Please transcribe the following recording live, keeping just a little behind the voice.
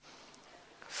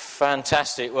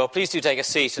Fantastic. Well, please do take a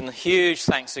seat, and huge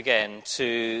thanks again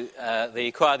to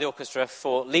the choir, the orchestra,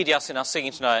 for leading us in our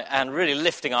singing tonight and really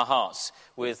lifting our hearts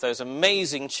with those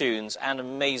amazing tunes and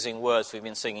amazing words we've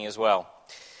been singing as well.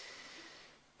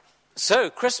 So,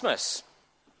 Christmas,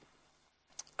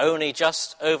 only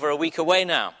just over a week away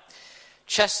now.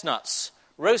 Chestnuts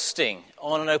roasting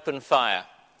on an open fire.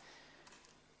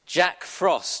 Jack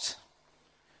Frost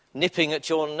nipping at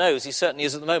your nose. He certainly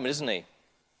is at the moment, isn't he?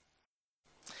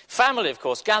 Family, of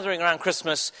course, gathering around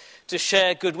Christmas to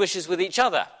share good wishes with each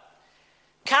other.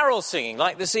 Carol singing,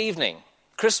 like this evening.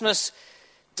 Christmas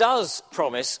does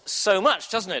promise so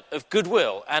much, doesn't it, of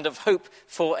goodwill and of hope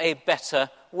for a better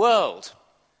world.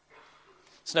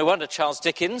 It's no wonder Charles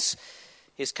Dickens,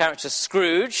 his character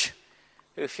Scrooge,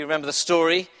 who, if you remember the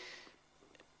story,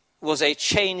 was a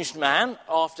changed man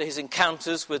after his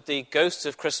encounters with the ghosts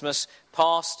of Christmas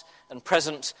past and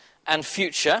present and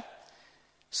future.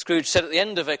 Scrooge said at the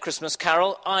end of A Christmas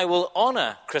Carol, "I will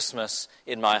honour Christmas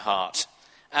in my heart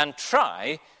and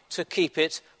try to keep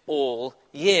it all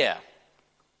year."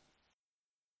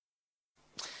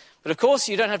 But of course,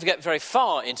 you don't have to get very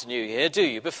far into New Year, do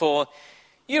you, before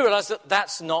you realise that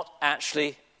that's not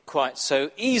actually quite so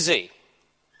easy.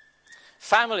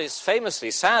 Families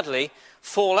famously, sadly,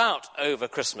 fall out over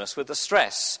Christmas with the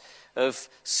stress of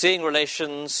seeing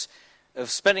relations,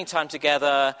 of spending time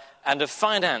together, and of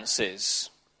finances.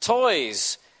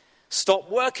 Toys stop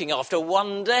working after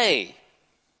one day.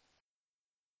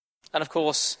 And of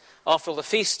course, after all the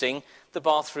feasting, the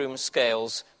bathroom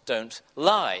scales don't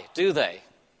lie, do they?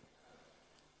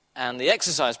 And the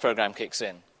exercise program kicks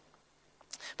in.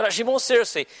 But actually, more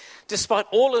seriously, despite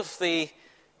all of the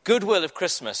goodwill of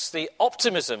Christmas, the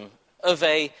optimism of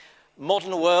a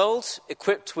modern world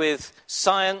equipped with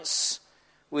science,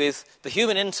 with the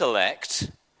human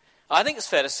intellect, I think it's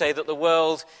fair to say that the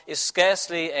world is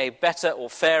scarcely a better or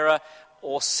fairer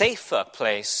or safer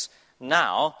place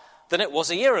now than it was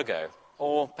a year ago,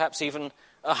 or perhaps even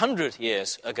 100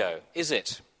 years ago, is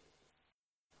it?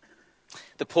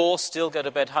 The poor still go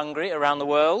to bed hungry around the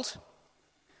world.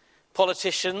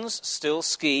 Politicians still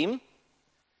scheme.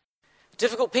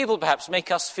 Difficult people perhaps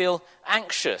make us feel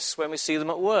anxious when we see them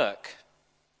at work.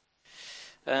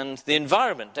 And the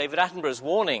environment, David Attenborough's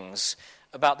warnings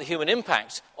about the human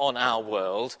impact on our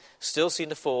world, still seem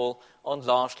to fall on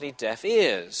largely deaf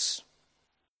ears.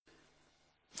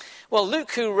 Well,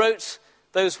 Luke, who wrote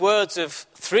those words of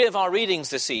three of our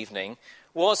readings this evening,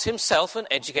 was himself an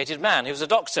educated man. He was a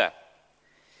doctor.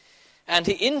 And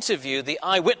he interviewed the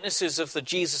eyewitnesses of the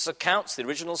Jesus accounts, the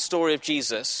original story of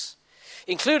Jesus,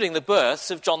 including the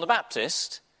births of John the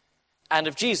Baptist and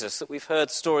of Jesus that we've heard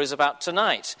stories about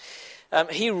tonight.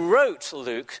 He wrote,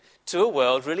 Luke, to a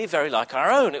world really very like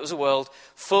our own. It was a world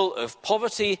full of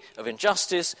poverty, of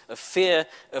injustice, of fear,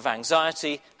 of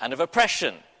anxiety, and of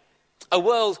oppression. A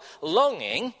world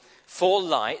longing for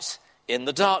light in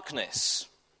the darkness.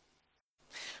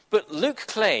 But Luke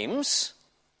claims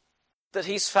that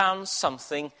he's found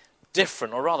something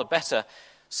different, or rather better,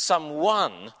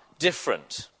 someone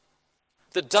different,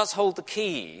 that does hold the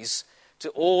keys to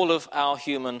all of our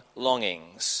human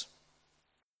longings.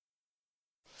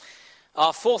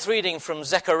 Our fourth reading from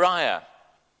Zechariah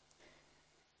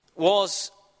was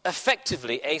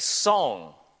effectively a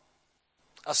song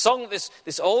that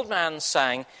this old man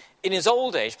sang in his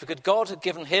old age because God had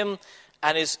given him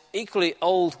and his equally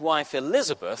old wife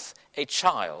Elizabeth a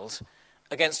child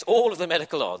against all of the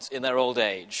medical odds in their old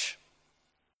age.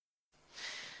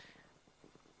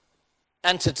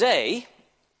 And today,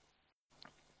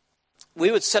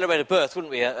 we would celebrate a birth,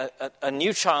 wouldn't we? A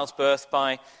new child's birth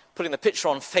by putting the picture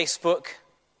on Facebook,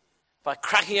 by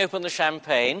cracking open the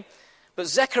champagne. But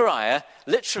Zechariah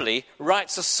literally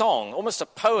writes a song, almost a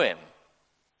poem,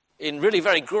 in really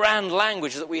very grand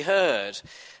language that we heard.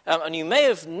 And you may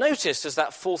have noticed as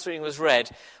that fourth reading was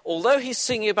read, although he's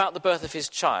singing about the birth of his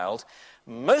child,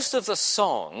 most of the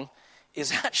song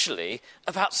is actually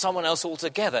about someone else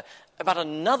altogether, about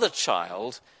another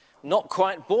child not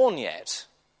quite born yet,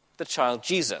 the child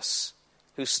Jesus,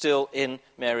 who's still in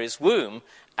Mary's womb,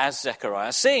 as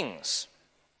Zechariah sings.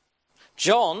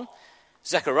 John,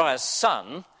 Zechariah's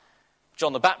son,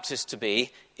 John the Baptist to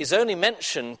be, is only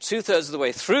mentioned 2/3 of the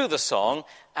way through the song,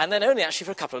 and then only actually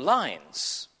for a couple of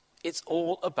lines. It's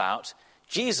all about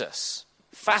Jesus.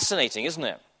 Fascinating, isn't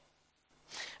it?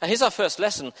 And here's our first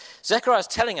lesson. Zechariah is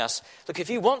telling us, look, if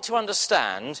you want to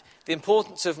understand the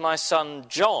importance of my son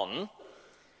John,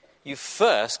 you've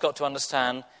first got to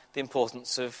understand the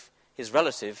importance of his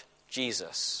relative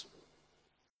Jesus.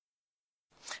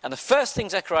 And the first thing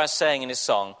Zechariah is saying in his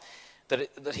song,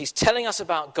 that he's telling us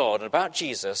about God and about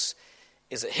Jesus,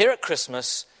 is that here at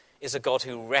Christmas, is a God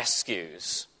who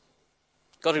rescues.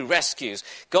 God who rescues.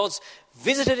 God's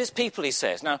visited his people, he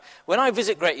says. Now, when I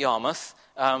visit Great Yarmouth,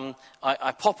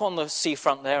 I pop on the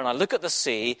seafront there and I look at the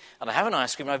sea and I have an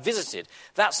ice cream and I visited.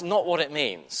 That's not what it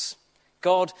means.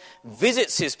 God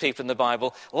visits his people in the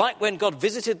Bible, like when God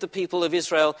visited the people of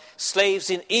Israel,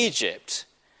 slaves in Egypt,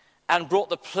 and brought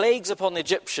the plagues upon the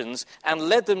Egyptians and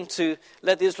led the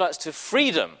Israelites to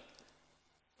freedom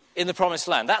in the promised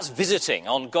land. That's visiting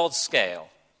on God's scale.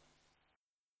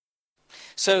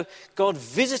 So God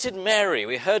visited Mary.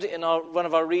 We heard it in one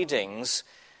of our readings.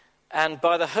 And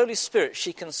by the Holy Spirit,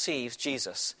 she conceives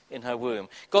Jesus in her womb.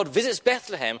 God visits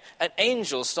Bethlehem, and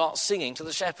angels start singing to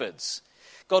the shepherds.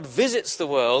 God visits the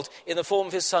world in the form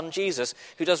of his son Jesus,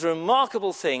 who does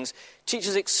remarkable things,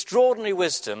 teaches extraordinary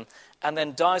wisdom, and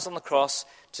then dies on the cross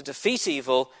to defeat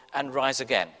evil and rise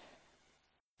again.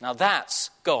 Now that's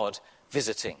God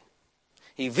visiting.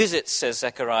 He visits, says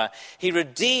Zechariah. He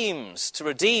redeems. To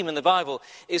redeem in the Bible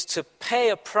is to pay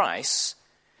a price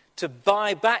to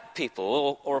buy back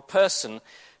people or a person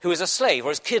who is a slave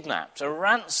or is kidnapped. A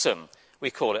ransom,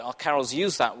 we call it. Our carols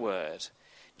use that word.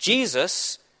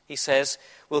 Jesus, he says,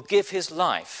 will give his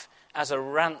life as a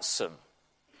ransom,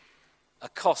 a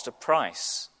cost, a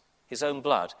price, his own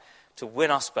blood, to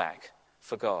win us back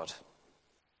for God.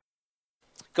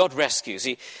 God rescues.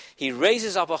 He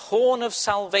raises up a horn of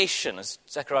salvation, as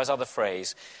Zechariah's other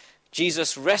phrase.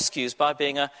 Jesus rescues by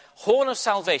being a horn of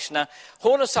salvation. Now,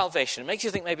 horn of salvation makes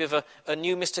you think maybe of a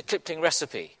new Mr. Kipling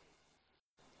recipe.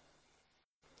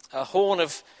 A horn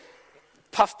of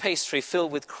puff pastry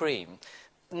filled with cream.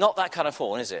 Not that kind of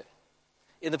horn, is it?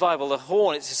 In the Bible, the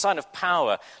horn, it's a sign of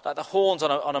power, like the horns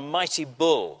on a mighty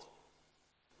bull.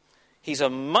 He's a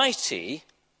mighty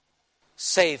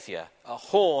Saviour, a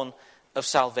horn of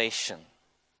salvation.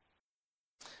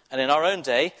 And in our own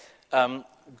day,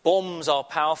 bombs are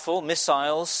powerful,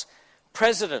 missiles,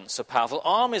 presidents are powerful,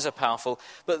 armies are powerful,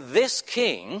 but this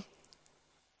king,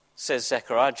 says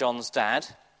Zechariah, John's dad,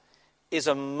 is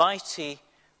a mighty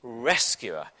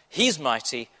rescuer. He's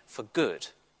mighty for good,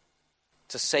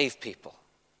 to save people.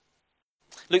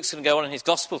 Luke's going to go on in his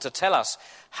gospel to tell us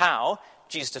how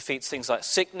Jesus defeats things like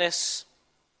sickness,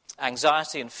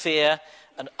 anxiety and fear,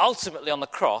 and ultimately on the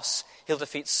cross, he'll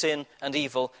defeat sin and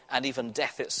evil and even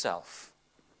death itself.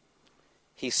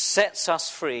 He sets us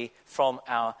free from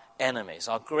our enemies,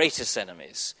 our greatest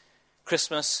enemies.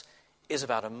 Christmas is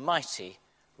about a mighty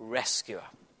rescuer.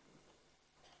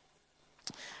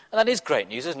 And that is great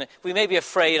news, isn't it? We may be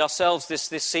afraid ourselves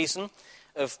this season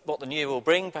of what the new year will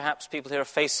bring. Perhaps people here are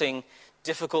facing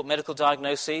difficult medical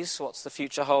diagnoses. What's the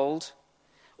future hold?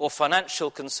 Or financial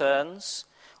concerns.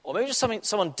 Or maybe just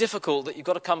someone difficult that you've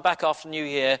got to come back after New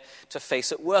Year to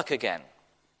face at work again.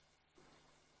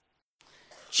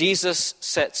 Jesus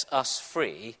sets us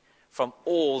free from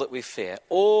all that we fear,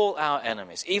 all our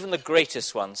enemies, even the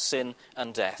greatest ones, sin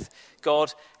and death.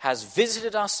 God has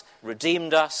visited us,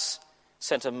 redeemed us,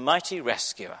 sent a mighty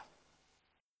rescuer.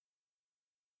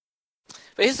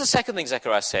 But here's the second thing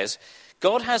Zechariah says.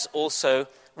 God has also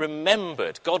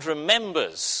remembered. God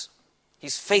remembers.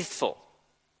 He's faithful.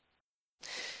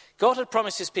 God had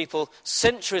promised his people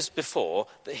centuries before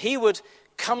that he would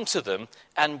come to them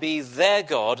and be their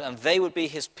God and they would be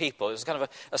his people. It was kind of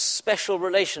a special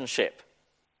relationship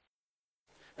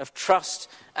of trust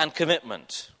and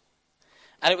commitment.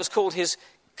 And it was called his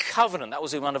covenant. That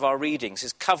was in one of our readings,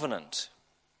 his covenant.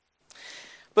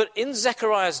 But in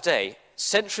Zechariah's day,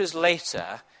 centuries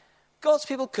later, God's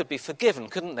people could be forgiven,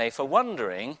 couldn't they, for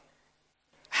wondering,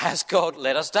 has God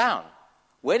let us down?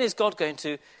 When is God going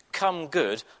to come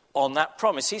good on that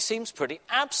promise? He seems pretty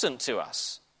absent to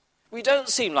us. We don't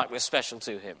seem like we're special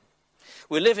to him.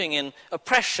 We're living in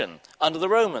oppression under the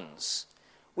Romans.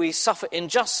 We suffer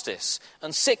injustice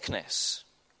and sickness.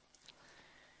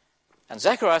 And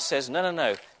Zechariah says,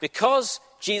 no. Because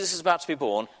Jesus is about to be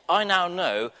born, I now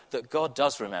know that God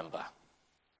does remember.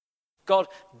 God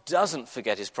doesn't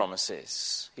forget his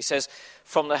promises. He says,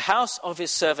 from the house of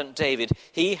his servant David,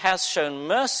 he has shown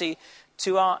mercy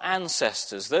to our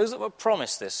ancestors, those that were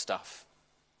promised this stuff.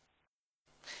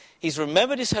 He's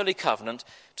remembered his holy covenant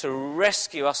to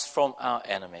rescue us from our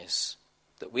enemies,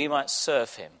 that we might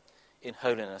serve him in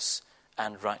holiness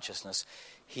and righteousness.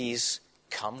 He's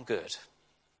come good.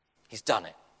 He's done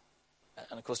it.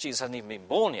 And of course, Jesus hasn't even been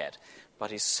born yet, but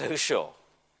he's so sure.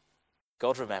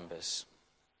 God remembers.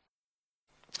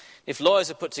 If lawyers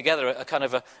had put together a kind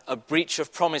of a breach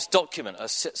of promise document, a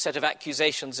set of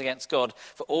accusations against God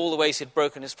for all the ways he'd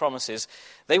broken his promises,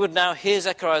 they would now hear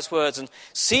Zechariah's words and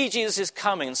see Jesus is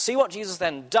coming and see what Jesus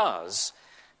then does,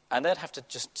 and they'd have to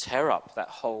just tear up that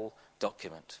whole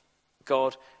document.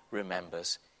 God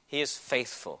remembers. He is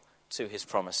faithful to his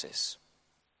promises.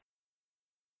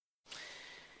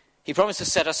 He promised to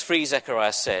set us free,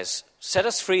 Zechariah says. Set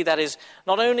us free, that is,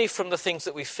 not only from the things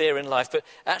that we fear in life, but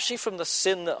actually from the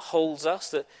sin that holds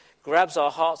us, that grabs our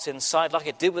hearts inside, like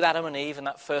it did with Adam and Eve in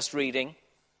that first reading.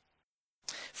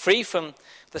 Free from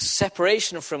the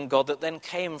separation from God that then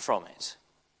came from it.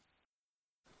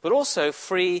 But also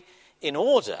free in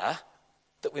order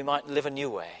that we might live a new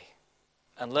way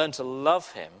and learn to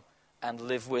love him and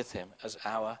live with him as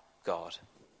our God.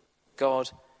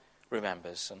 God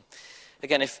remembers. And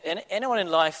again, if anyone in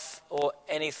life or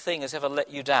anything has ever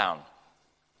let you down,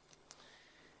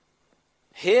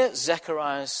 hear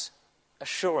Zechariah's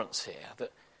assurance here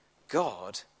that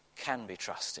God can be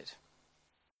trusted.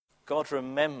 God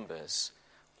remembers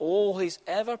all he's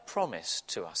ever promised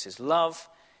to us, his love,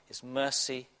 his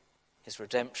mercy, his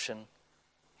redemption,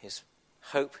 his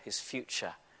hope, his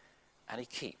future, and he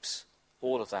keeps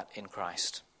all of that in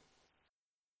Christ.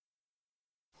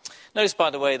 Notice, by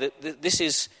the way, that this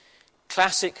is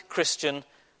classic Christian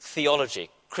theology,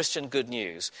 Christian good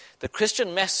news. The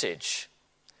Christian message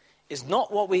is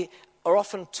not what we are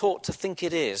often taught to think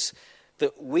it is,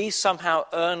 that we somehow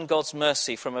earn God's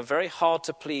mercy from a very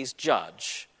hard-to-please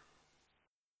judge.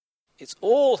 It's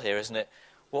all here, isn't it,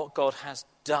 what God has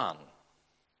done.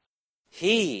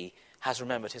 He has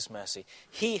remembered his mercy.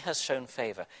 He has shown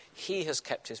favor. He has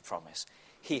kept his promise.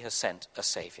 He has sent a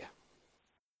Savior.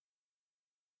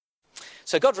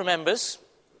 So God remembers,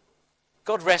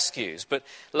 God rescues, but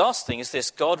last thing is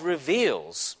this, God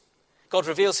reveals. God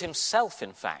reveals himself,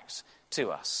 in fact,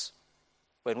 to us.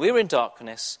 When we were in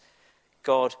darkness,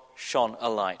 God shone a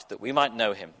light that we might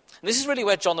know him. And this is really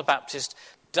where John the Baptist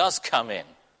does come in.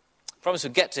 I promise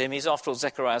we'll get to him. He's, after all,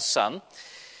 Zechariah's son.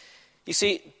 You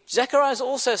see, Zechariah is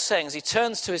also saying, as he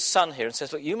turns to his son here and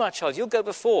says, look, you, my child, you'll go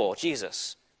before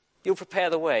Jesus. You'll prepare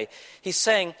the way. He's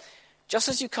saying, just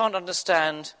as you can't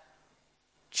understand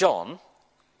John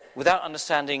without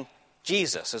understanding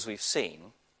Jesus, as we've seen,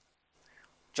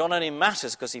 John only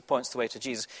matters because he points the way to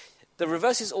Jesus. The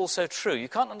reverse is also true. You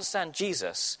can't understand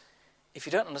Jesus if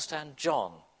you don't understand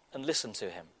John and listen to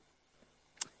him.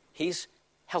 He's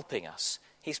helping us.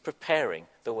 He's preparing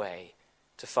the way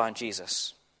to find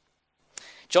Jesus.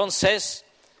 John's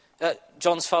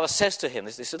father says to him,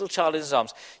 this little child in his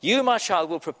arms, you, my child,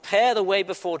 will prepare the way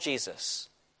before Jesus.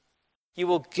 You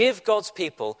will give God's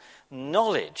people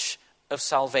knowledge of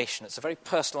salvation. It's a very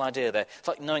personal idea there. It's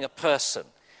like knowing a person.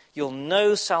 You'll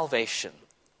know salvation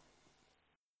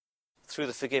through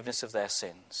the forgiveness of their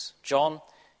sins. John,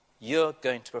 you're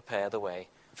going to prepare the way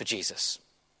for Jesus.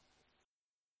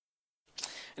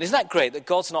 And isn't that great that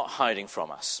God's not hiding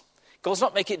from us? God's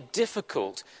not making it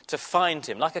difficult to find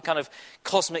him, like a kind of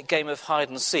cosmic game of hide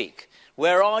and seek.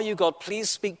 Where are you, God? Please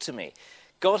speak to me.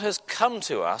 God has come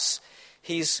to us.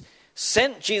 He's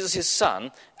sent Jesus, his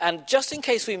son, and just in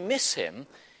case we miss him,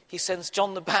 he sends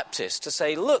John the Baptist to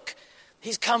say, look,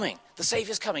 he's coming. The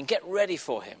Saviour's coming. Get ready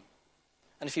for him.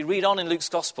 And if you read on in Luke's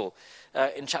Gospel,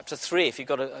 in chapter 3, if you've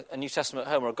got a New Testament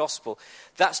at home or a Gospel,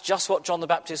 that's just what John the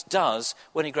Baptist does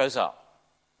when he grows up.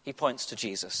 He points to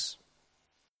Jesus.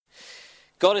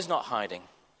 God is not hiding.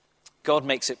 God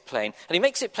makes it plain. And he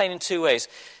makes it plain in two ways.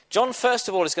 John, first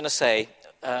of all, is going to say,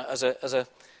 as a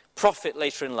prophet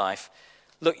later in life,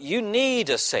 look, you need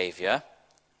a Saviour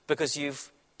because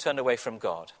you've turned away from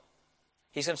God.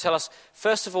 He's going to tell us,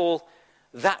 first of all,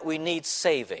 that we need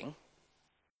saving.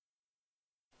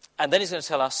 And then he's going to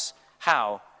tell us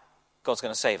how God's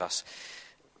going to save us.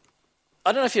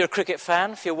 I don't know if you're a cricket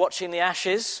fan, if you're watching the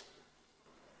Ashes.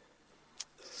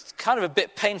 It's kind of a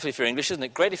bit painful if you're English, isn't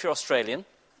it? Great if you're Australian.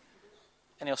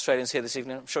 Any Australians here this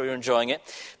evening? I'm sure you're enjoying it.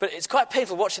 But it's quite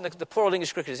painful watching the poor old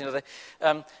English cricketers. You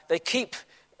know, they keep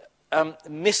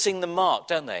missing the mark,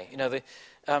 don't they? You know,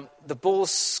 the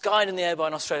ball's skied in the air by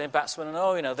an Australian batsman,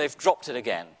 and they've dropped it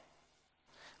again.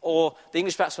 Or the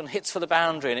English batsman hits for the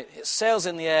boundary and it sails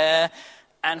in the air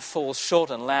and falls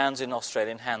short and lands in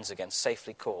Australian hands again,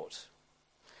 safely caught.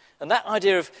 And that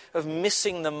idea of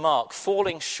missing the mark,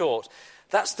 falling short,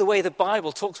 that's the way the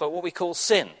Bible talks about what we call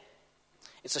sin.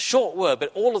 It's a short word,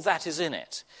 but all of that is in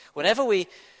it. Whenever we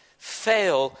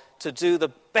fail to do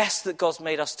the best that God's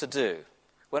made us to do,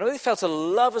 whenever we fail to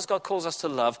love as God calls us to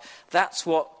love, that's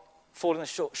what falling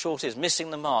short is,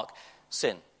 missing the mark,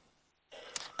 sin.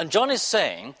 And John is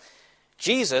saying,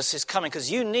 Jesus is coming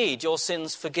because you need your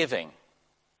sins forgiving.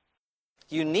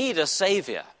 You need a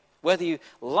Saviour. Whether you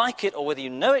like it or whether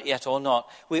you know it yet or not,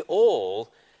 we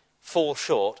all fall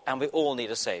short and we all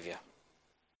need a Saviour.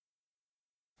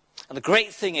 And the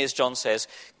great thing is, John says,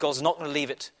 God's not going to leave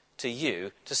it to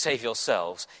you to save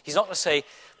yourselves. He's not going to say,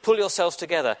 pull yourselves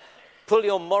together, pull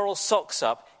your moral socks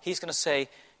up. He's going to say,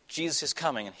 Jesus is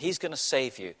coming and he's going to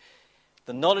save you.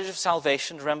 The knowledge of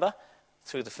salvation, remember,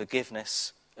 through the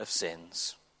forgiveness of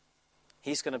sins.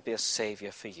 He's going to be a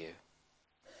saviour for you.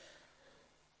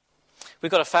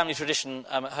 We've got a family tradition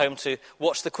at home to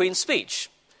watch the Queen's speech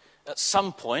at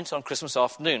some point on Christmas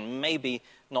afternoon. Maybe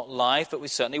not live, but we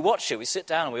certainly watch it. We sit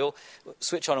down and we all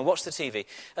switch on and watch the TV.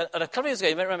 And a couple of years ago,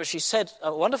 you may remember, she said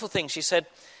a wonderful thing. She said,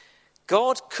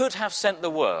 God could have sent the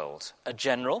world a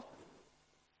general,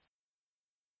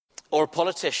 or a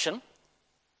politician,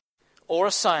 or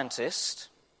a scientist,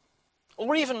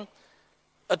 or even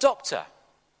a doctor.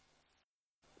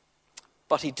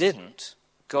 But he didn't.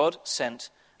 God sent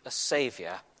a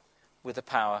saviour with the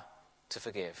power to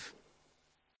forgive.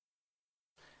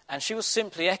 And she was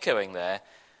simply echoing there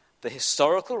the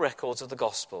historical records of the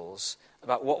Gospels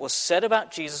about what was said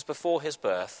about Jesus before his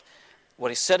birth,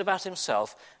 what he said about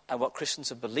himself, and what Christians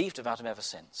have believed about him ever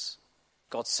since.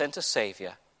 God sent a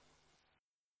saviour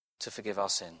to forgive our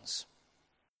sins,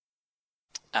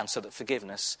 and so that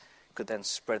forgiveness could then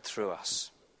spread through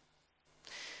us.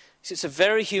 See, it's a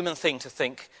very human thing to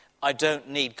think, I don't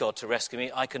need God to rescue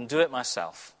me, I can do it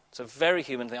myself. It's a very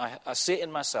human thing. I see it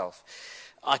in myself.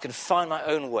 I can find my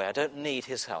own way. I don't need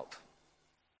his help.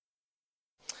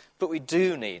 But we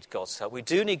do need God's help. We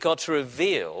do need God to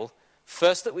reveal,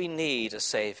 first, that we need a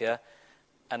saviour,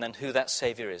 and then who that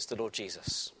saviour is, the Lord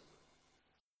Jesus.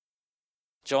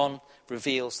 John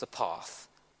reveals the path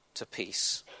to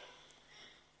peace,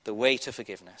 the way to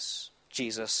forgiveness.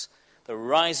 Jesus, the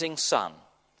rising sun,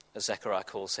 as Zechariah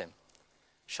calls him,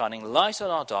 shining light on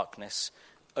our darkness,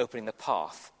 opening the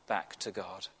path back to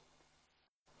God.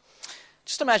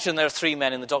 Just imagine there are three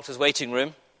men in the doctor's waiting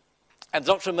room, and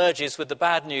the doctor emerges with the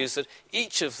bad news that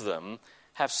each of them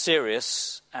have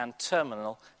serious and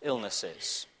terminal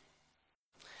illnesses.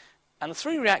 And the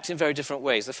three react in very different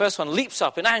ways. The first one leaps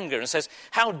up in anger and says,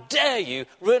 how dare you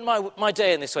ruin my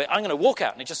day in this way? I'm going to walk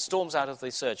out. And he just storms out of the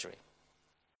surgery.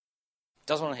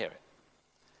 Doesn't want to hear it.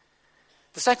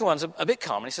 The second one's a bit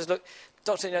calm, and he says, look,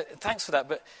 doctor, thanks for that,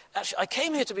 but actually I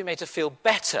came here to be made to feel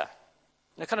better.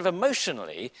 Kind of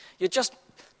emotionally, you're just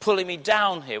pulling me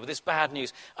down here with this bad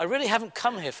news. I really haven't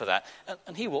come here for that.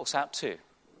 And he walks out too.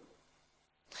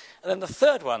 And then the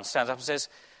third one stands up and says,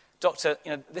 doctor,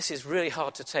 this is really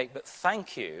hard to take, but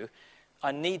thank you.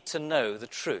 I need to know the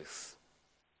truth.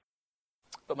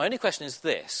 But my only question is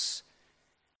this: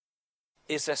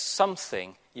 is there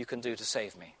something you can do to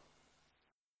save me?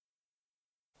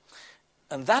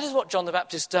 And that is what John the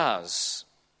Baptist does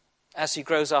as he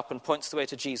grows up and points the way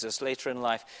to Jesus later in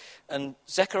life. And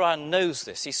Zechariah knows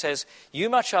this. He says, you,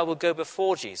 my child, will go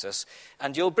before Jesus,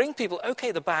 and you'll bring people,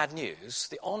 the bad news,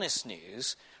 the honest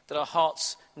news, that our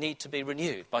hearts need to be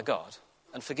renewed by God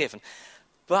and forgiven.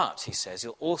 But, he says,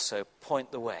 you'll also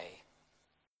point the way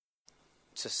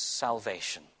to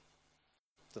salvation,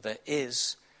 that there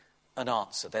is an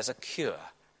answer, there's a cure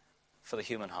for the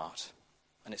human heart,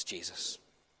 and it's Jesus.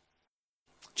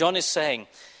 John is saying,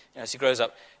 as he grows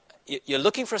up, you're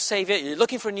looking for a saviour, you're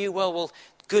looking for a new world. Well,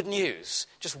 good news.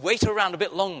 Just wait around a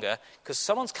bit longer, because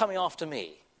someone's coming after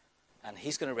me, and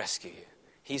he's going to rescue you.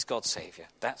 He's God's saviour.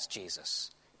 That's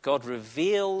Jesus. God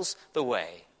reveals the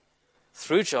way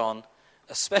through John,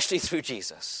 especially through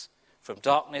Jesus, from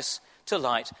darkness to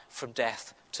light, from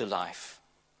death to life.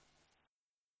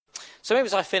 So maybe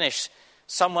as I finish,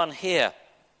 someone here,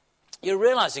 you're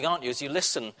realizing, aren't you, as you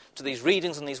listen to these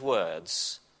readings and these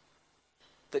words,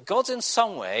 that God's in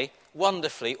some way,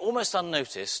 wonderfully, almost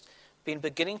unnoticed, been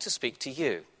beginning to speak to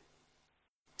you.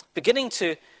 Beginning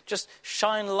to just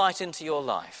shine light into your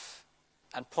life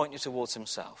and point you towards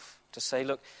himself. To say,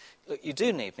 look, you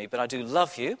do need me, but I do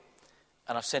love you,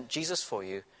 and I've sent Jesus for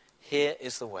you. Here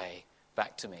is the way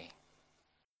back to me.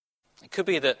 It could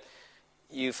be that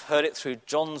you've heard it through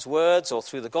John's words or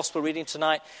through the gospel reading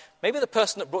tonight. Maybe the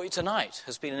person that brought you tonight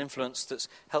has been an influence that's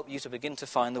helped you to begin to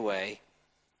find the way.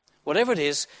 Whatever it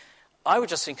is, I would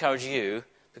just encourage you,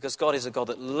 because God is a God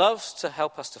that loves to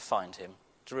help us to find him,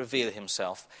 to reveal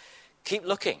himself. Keep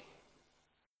looking.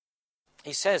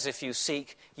 He says, if you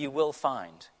seek, you will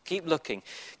find. Keep looking.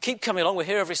 Keep coming along. We're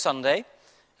here every Sunday,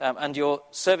 and your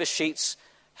service sheets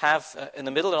have, in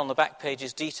the middle and on the back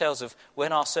pages, details of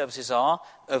when our services are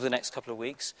over the next couple of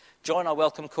weeks. Join our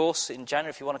welcome course in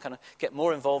January if you want to kind of get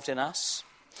more involved in us.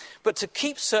 But to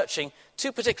keep searching,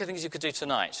 two particular things you could do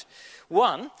tonight.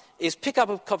 One is pick up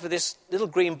a copy of this little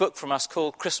green book from us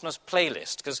called Christmas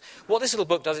Playlist. Because what this little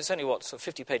book does, it's only,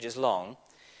 50 pages long.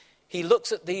 He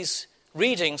looks at these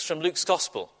readings from Luke's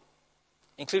Gospel,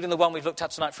 including the one we've looked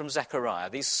at tonight from Zechariah,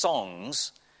 these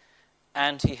songs,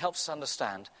 and he helps us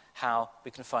understand how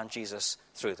we can find Jesus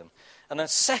through them. And then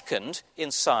second,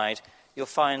 inside, you'll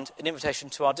find an invitation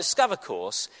to our Discover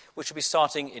course, which will be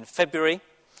starting in February.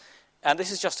 And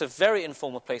this is just a very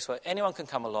informal place where anyone can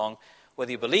come along,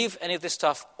 whether you believe any of this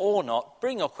stuff or not.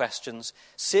 Bring your questions,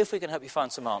 see if we can help you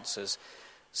find some answers.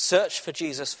 Search for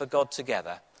Jesus, for God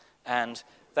together. And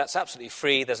that's absolutely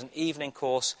free. There's an evening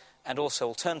course and also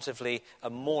alternatively a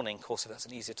morning course if that's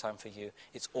an easier time for you.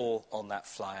 It's all on that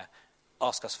flyer.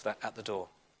 Ask us for that at the door.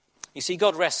 You see,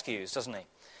 God rescues, doesn't he?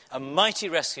 A mighty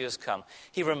rescue has come.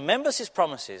 He remembers his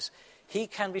promises. He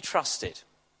can be trusted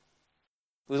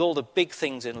with all the big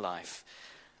things in life.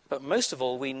 But most of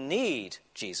all, we need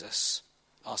Jesus,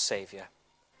 our Saviour.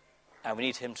 And we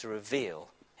need him to reveal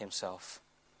himself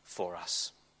for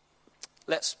us.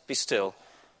 Let's be still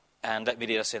and let me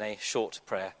lead us in a short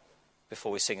prayer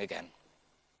before we sing again.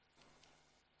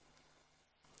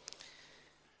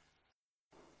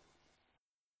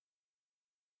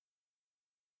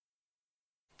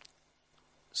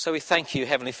 So we thank you,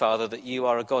 Heavenly Father, that you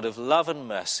are a God of love and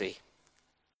mercy,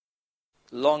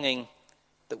 longing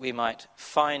that we might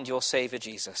find your Saviour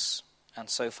Jesus, and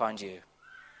so find you.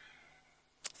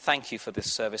 Thank you for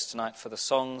this service tonight, for the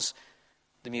songs,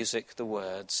 the music, the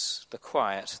words, the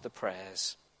quiet, the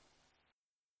prayers.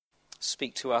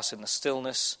 Speak to us in the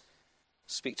stillness.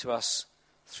 Speak to us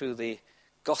through the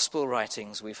gospel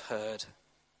writings we've heard.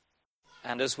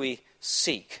 And as we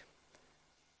seek,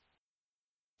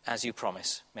 as you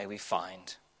promise, may we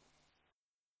find.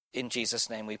 In Jesus'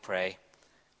 name we pray.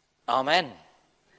 Amen.